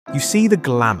You see the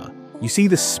glamour, you see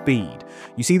the speed,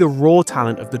 you see the raw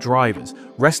talent of the drivers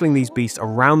wrestling these beasts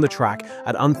around the track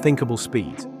at unthinkable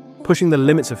speeds, pushing the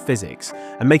limits of physics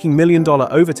and making million-dollar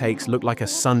overtakes look like a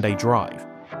Sunday drive.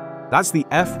 That's the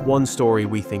F1 story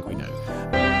we think we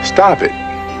know. Stop it.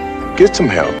 Get some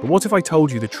help. But what if I told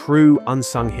you the true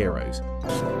unsung heroes?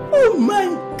 Oh my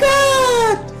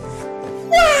God!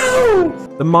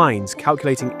 Wow! The minds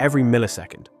calculating every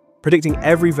millisecond, predicting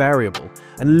every variable,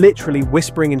 and literally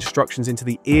whispering instructions into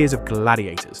the ears of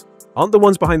gladiators aren't the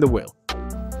ones behind the wheel.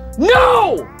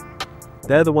 No!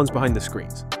 They're the ones behind the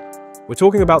screens. We're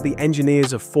talking about the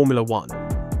engineers of Formula One.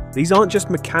 These aren't just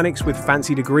mechanics with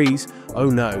fancy degrees, oh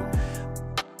no.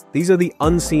 These are the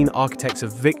unseen architects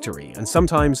of victory and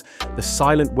sometimes the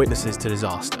silent witnesses to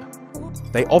disaster.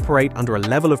 They operate under a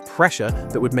level of pressure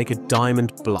that would make a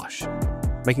diamond blush,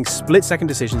 making split-second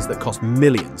decisions that cost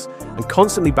millions and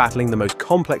constantly battling the most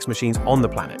complex machines on the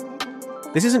planet.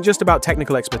 This isn't just about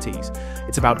technical expertise,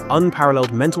 it's about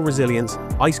unparalleled mental resilience,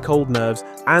 ice-cold nerves,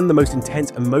 and the most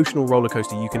intense emotional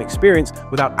rollercoaster you can experience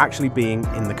without actually being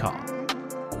in the car.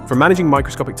 From managing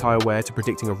microscopic tire wear to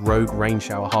predicting a rogue rain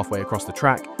shower halfway across the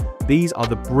track, these are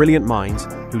the brilliant minds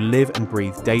who live and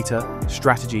breathe data,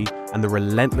 strategy, and the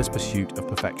relentless pursuit of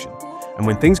perfection. And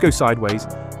when things go sideways,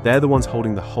 they're the ones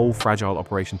holding the whole fragile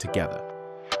operation together.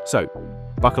 So,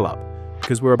 buckle up,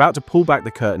 because we're about to pull back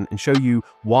the curtain and show you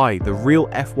why the real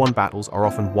F1 battles are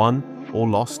often won or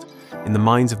lost in the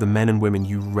minds of the men and women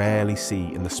you rarely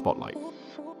see in the spotlight.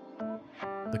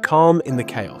 The calm in the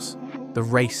chaos, the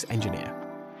race engineer.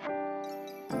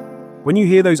 When you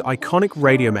hear those iconic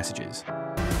radio messages,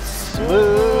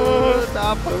 Smooth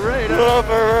operator!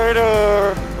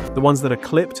 The ones that are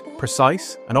clipped,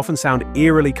 precise, and often sound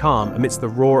eerily calm amidst the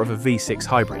roar of a V6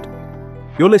 hybrid,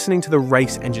 you're listening to the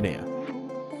race engineer.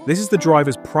 This is the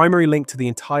driver's primary link to the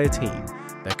entire team,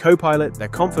 their co-pilot, their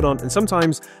confidant, and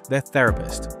sometimes their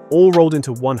therapist, all rolled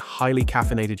into one highly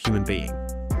caffeinated human being.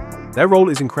 Their role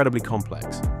is incredibly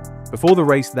complex. Before the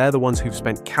race, they're the ones who've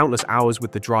spent countless hours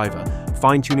with the driver,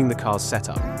 fine-tuning the car's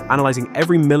setup, analyzing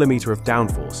every millimeter of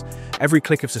downforce, every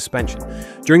click of suspension.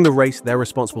 During the race, they're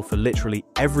responsible for literally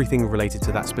everything related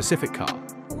to that specific car.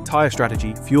 Tire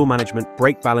strategy, fuel management,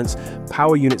 brake balance,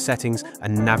 power unit settings,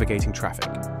 and navigating traffic.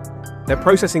 They're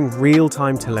processing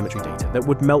real-time telemetry data that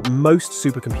would melt most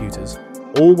supercomputers,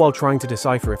 all while trying to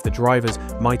decipher if the driver's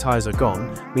 "my tires are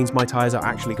gone" means my tires are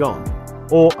actually gone,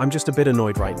 or I'm just a bit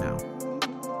annoyed right now.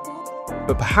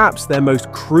 But perhaps their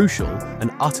most crucial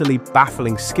and utterly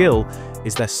baffling skill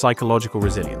is their psychological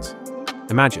resilience.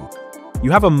 Imagine,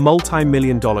 you have a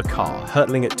multi-million-dollar car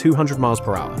hurtling at 200 miles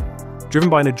per hour, driven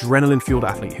by an adrenaline-fueled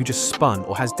athlete who just spun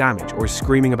or has damage or is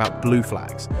screaming about blue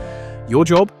flags. Your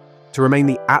job? To remain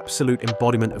the absolute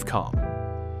embodiment of calm.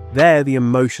 They're the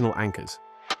emotional anchors.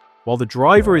 While the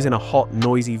driver is in a hot,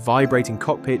 noisy, vibrating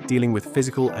cockpit dealing with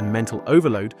physical and mental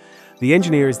overload, the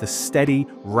engineer is the steady,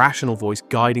 rational voice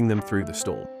guiding them through the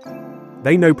storm.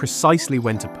 They know precisely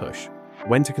when to push,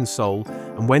 when to console,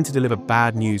 and when to deliver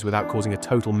bad news without causing a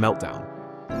total meltdown.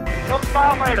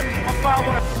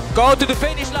 Go to the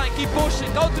finish line, keep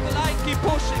pushing, go to the line, keep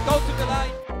pushing, go to the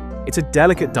line. It's a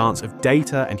delicate dance of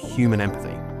data and human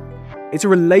empathy. It's a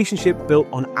relationship built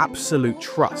on absolute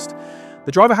trust.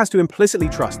 The driver has to implicitly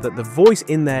trust that the voice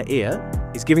in their ear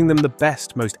is giving them the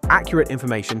best, most accurate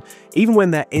information, even when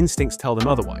their instincts tell them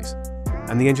otherwise.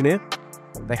 And the engineer?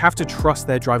 They have to trust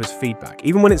their driver's feedback,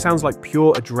 even when it sounds like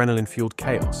pure adrenaline-fueled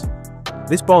chaos.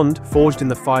 This bond, forged in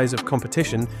the fires of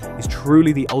competition, is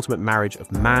truly the ultimate marriage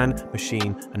of man,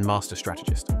 machine, and master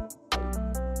strategist.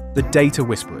 The data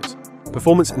whisperers,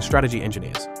 performance and strategy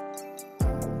engineers.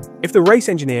 If the race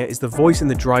engineer is the voice in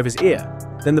the driver's ear,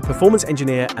 then the performance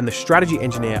engineer and the strategy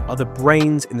engineer are the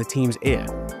brains in the team's ear,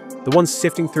 the ones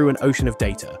sifting through an ocean of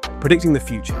data, predicting the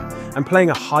future, and playing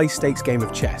a high-stakes game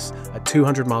of chess at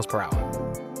 200 miles per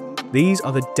hour. These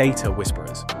are the data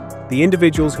whisperers, the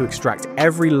individuals who extract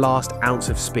every last ounce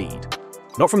of speed,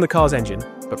 not from the car's engine,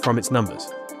 but from its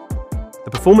numbers.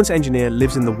 The performance engineer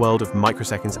lives in the world of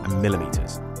microseconds and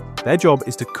millimeters. Their job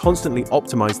is to constantly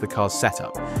optimize the car's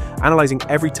setup, analyzing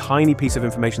every tiny piece of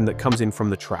information that comes in from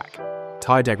the track.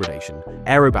 Tire degradation,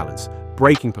 aero balance,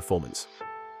 braking performance.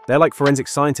 They're like forensic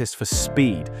scientists for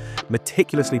speed,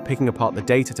 meticulously picking apart the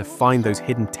data to find those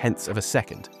hidden tenths of a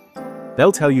second.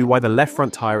 They'll tell you why the left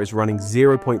front tire is running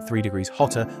 0.3 degrees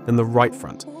hotter than the right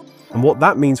front, and what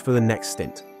that means for the next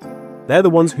stint. They're the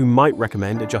ones who might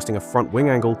recommend adjusting a front wing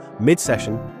angle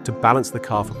mid-session to balance the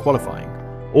car for qualifying,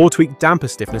 or tweak damper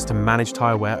stiffness to manage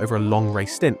tire wear over a long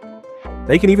race stint.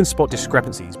 They can even spot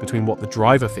discrepancies between what the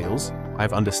driver feels, I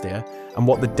have understeer, and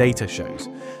what the data shows.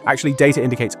 Actually, data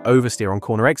indicates oversteer on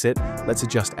corner exit. Let's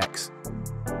adjust X.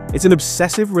 It's an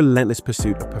obsessive, relentless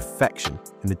pursuit of perfection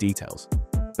in the details.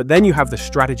 But then you have the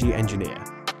strategy engineer,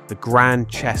 the grand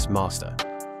chess master.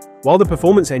 While the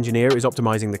performance engineer is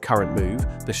optimizing the current move,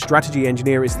 the strategy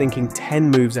engineer is thinking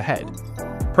 10 moves ahead,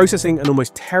 processing an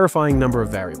almost terrifying number of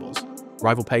variables: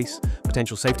 rival pace,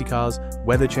 potential safety cars,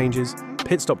 weather changes,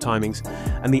 pit stop timings,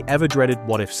 and the ever-dreaded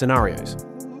what-if scenarios.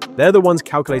 They're the ones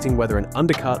calculating whether an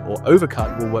undercut or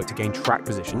overcut will work to gain track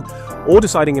position, or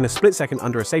deciding in a split second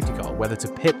under a safety car whether to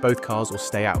pit both cars or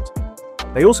stay out.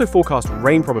 They also forecast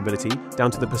rain probability down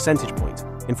to the percentage point,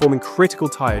 informing critical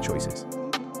tyre choices.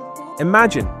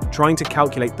 Imagine trying to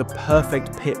calculate the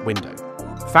perfect pit window,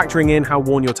 factoring in how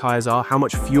worn your tyres are, how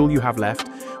much fuel you have left,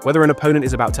 whether an opponent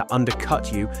is about to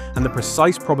undercut you, and the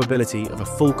precise probability of a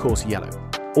full course yellow,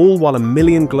 all while a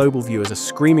million global viewers are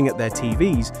screaming at their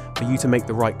TVs for you to make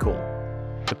the right call.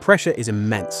 The pressure is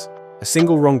immense. A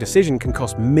single wrong decision can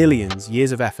cost millions,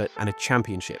 years of effort, and a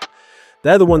championship.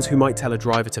 They're the ones who might tell a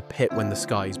driver to pit when the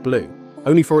sky is blue,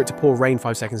 only for it to pour rain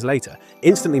 5 seconds later,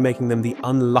 instantly making them the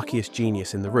unluckiest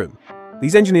genius in the room.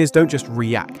 These engineers don't just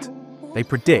react. They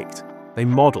predict, they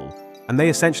model, and they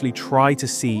essentially try to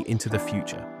see into the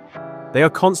future. They are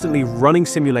constantly running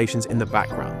simulations in the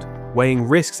background, weighing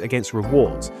risks against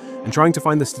rewards, and trying to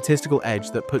find the statistical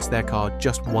edge that puts their car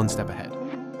just one step ahead.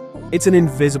 It's an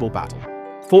invisible battle,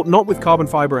 fought not with carbon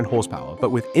fiber and horsepower,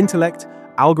 but with intellect,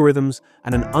 algorithms,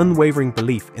 and an unwavering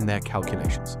belief in their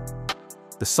calculations.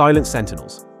 The silent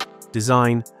Sentinels: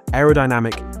 design,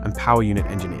 aerodynamic, and power unit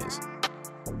engineers.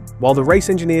 While the race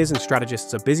engineers and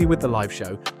strategists are busy with the live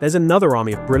show, there's another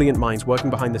army of brilliant minds working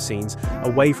behind the scenes,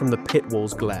 away from the pit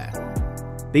wall's glare.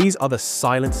 These are the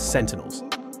silent Sentinels: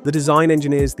 the design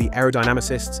engineers, the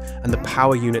aerodynamicists, and the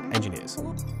power unit engineers.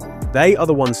 They are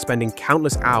the ones spending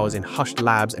countless hours in hushed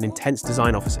labs and intense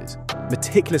design offices,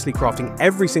 meticulously crafting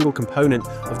every single component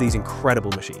of these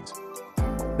incredible machines.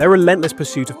 Their relentless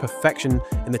pursuit of perfection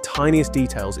in the tiniest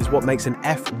details is what makes an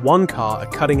F1 car a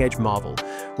cutting-edge marvel,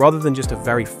 rather than just a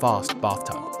very fast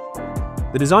bathtub.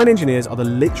 The design engineers are the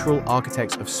literal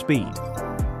architects of speed.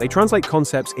 They translate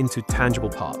concepts into tangible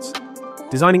parts,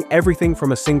 designing everything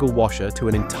from a single washer to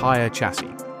an entire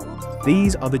chassis.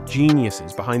 These are the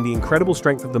geniuses behind the incredible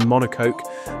strength of the monocoque,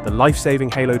 the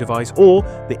life-saving halo device, or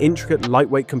the intricate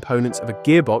lightweight components of a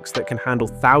gearbox that can handle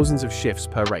thousands of shifts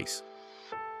per race.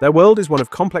 Their world is one of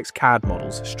complex CAD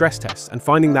models, stress tests, and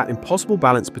finding that impossible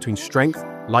balance between strength,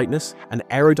 lightness, and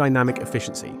aerodynamic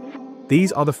efficiency.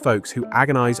 These are the folks who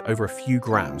agonize over a few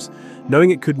grams, knowing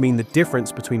it could mean the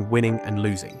difference between winning and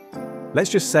losing. Let's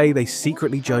just say they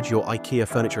secretly judge your IKEA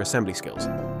furniture assembly skills.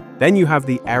 Then you have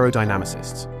the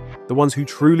aerodynamicists, the ones who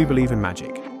truly believe in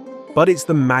magic. But it's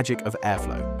the magic of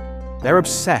airflow. They're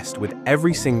obsessed with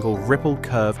every single ripple,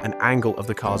 curve, and angle of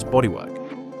the car's bodywork.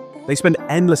 They spend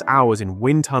endless hours in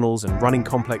wind tunnels and running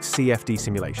complex CFD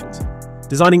simulations,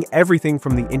 designing everything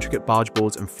from the intricate barge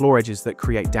boards and floor edges that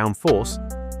create downforce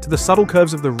to the subtle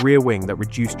curves of the rear wing that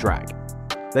reduce drag.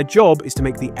 Their job is to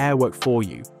make the air work for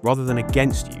you, rather than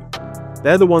against you.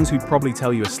 They're the ones who'd probably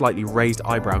tell you a slightly raised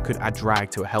eyebrow could add drag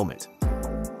to a helmet.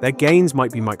 Their gains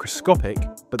might be microscopic,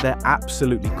 but they're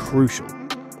absolutely crucial,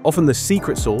 often the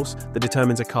secret sauce that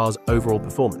determines a car's overall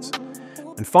performance.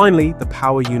 And finally, the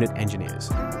power unit engineers.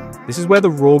 This is where the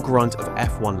raw grunt of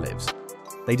F1 lives.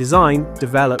 They design,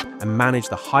 develop, and manage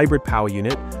the hybrid power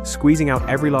unit, squeezing out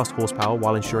every last horsepower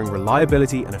while ensuring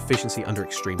reliability and efficiency under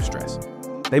extreme stress.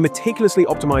 They meticulously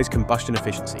optimize combustion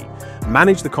efficiency,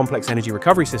 manage the complex energy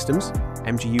recovery systems,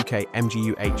 MGUK,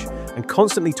 MGUH, and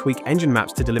constantly tweak engine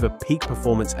maps to deliver peak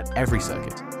performance at every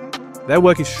circuit. Their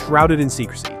work is shrouded in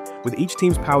secrecy, with each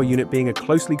team's power unit being a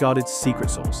closely guarded secret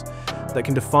sauce that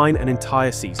can define an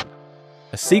entire season.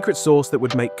 A secret sauce that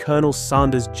would make Colonel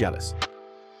Sanders jealous.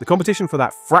 The competition for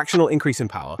that fractional increase in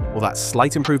power, or that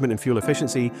slight improvement in fuel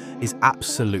efficiency, is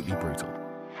absolutely brutal.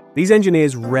 These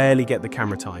engineers rarely get the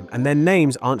camera time, and their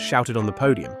names aren't shouted on the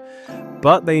podium,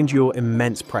 but they endure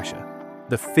immense pressure.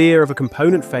 The fear of a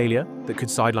component failure that could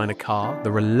sideline a car,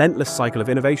 the relentless cycle of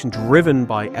innovation driven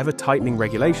by ever-tightening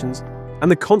regulations, and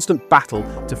the constant battle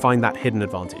to find that hidden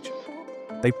advantage.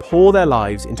 They pour their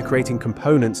lives into creating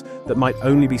components that might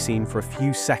only be seen for a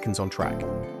few seconds on track.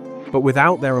 But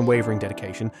without their unwavering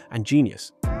dedication and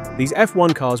genius, these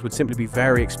F1 cars would simply be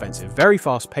very expensive, very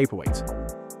fast paperweights.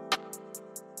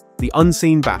 The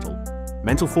unseen battle,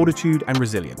 mental fortitude and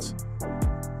resilience.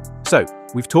 So,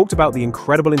 we've talked about the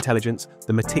incredible intelligence,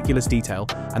 the meticulous detail,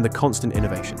 and the constant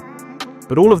innovation.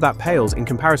 But all of that pales in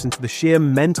comparison to the sheer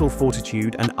mental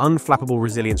fortitude and unflappable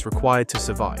resilience required to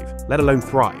survive, let alone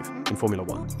thrive, in Formula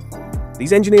One.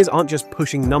 These engineers aren't just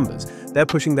pushing numbers, they're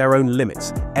pushing their own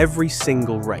limits every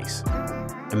single race.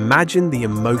 Imagine the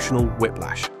emotional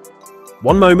whiplash.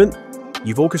 One moment,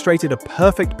 you've orchestrated a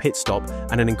perfect pit stop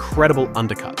and an incredible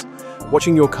undercut,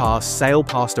 watching your car sail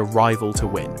past a rival to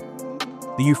win.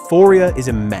 The euphoria is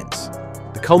immense,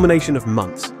 the culmination of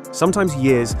months, sometimes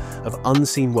years, of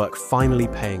unseen work finally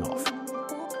paying off.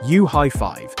 You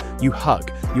high-five, you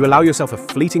hug, you allow yourself a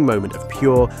fleeting moment of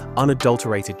pure,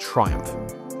 unadulterated triumph.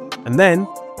 And then,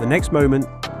 the next moment,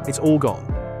 it's all gone.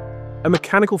 A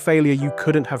mechanical failure you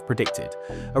couldn't have predicted,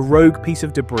 a rogue piece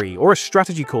of debris, or a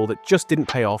strategy call that just didn't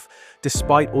pay off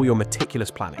despite all your meticulous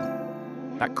planning.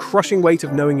 That crushing weight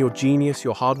of knowing your genius,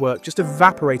 your hard work, just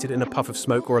evaporated in a puff of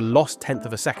smoke or a lost tenth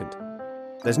of a second.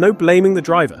 There's no blaming the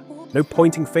driver, no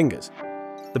pointing fingers.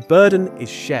 The burden is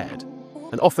shared,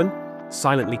 and often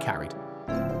silently carried.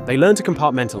 They learn to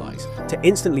compartmentalize, to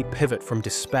instantly pivot from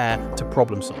despair to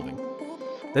problem solving.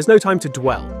 There's no time to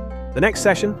dwell. The next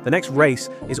session, the next race,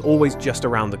 is always just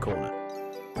around the corner.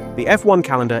 The F1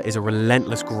 calendar is a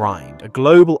relentless grind, a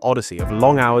global odyssey of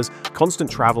long hours, constant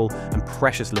travel, and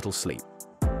precious little sleep.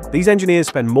 These engineers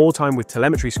spend more time with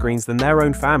telemetry screens than their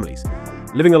own families,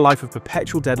 living a life of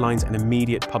perpetual deadlines and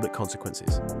immediate public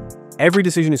consequences. Every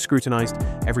decision is scrutinized,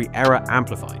 every error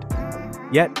amplified.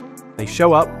 Yet, they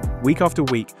show up, week after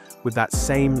week, with that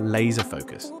same laser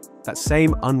focus, that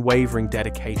same unwavering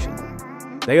dedication.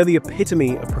 They are the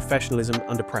epitome of professionalism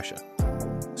under pressure.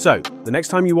 So, the next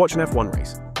time you watch an F1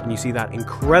 race, and you see that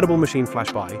incredible machine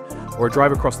flash by, or a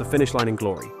driver across the finish line in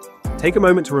glory, take a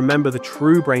moment to remember the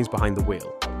true brains behind the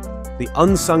wheel. The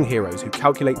unsung heroes who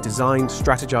calculate, design,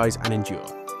 strategize, and endure.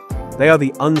 They are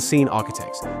the unseen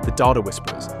architects, the data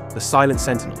whisperers, the silent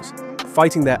sentinels,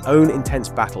 fighting their own intense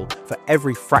battle for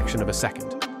every fraction of a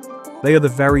second. They are the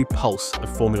very pulse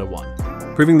of Formula One,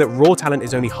 proving that raw talent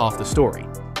is only half the story.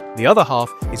 The other half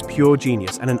is pure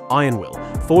genius and an iron will,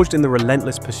 forged in the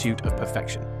relentless pursuit of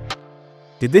perfection.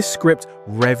 Did this script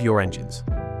rev your engines?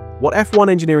 What F1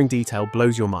 engineering detail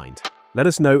blows your mind? Let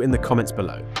us know in the comments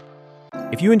below.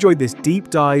 If you enjoyed this deep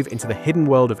dive into the hidden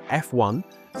world of F1,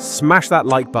 smash that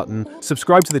like button,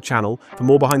 subscribe to the channel for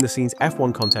more behind-the-scenes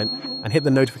F1 content, and hit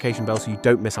the notification bell so you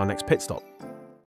don't miss our next pit stop.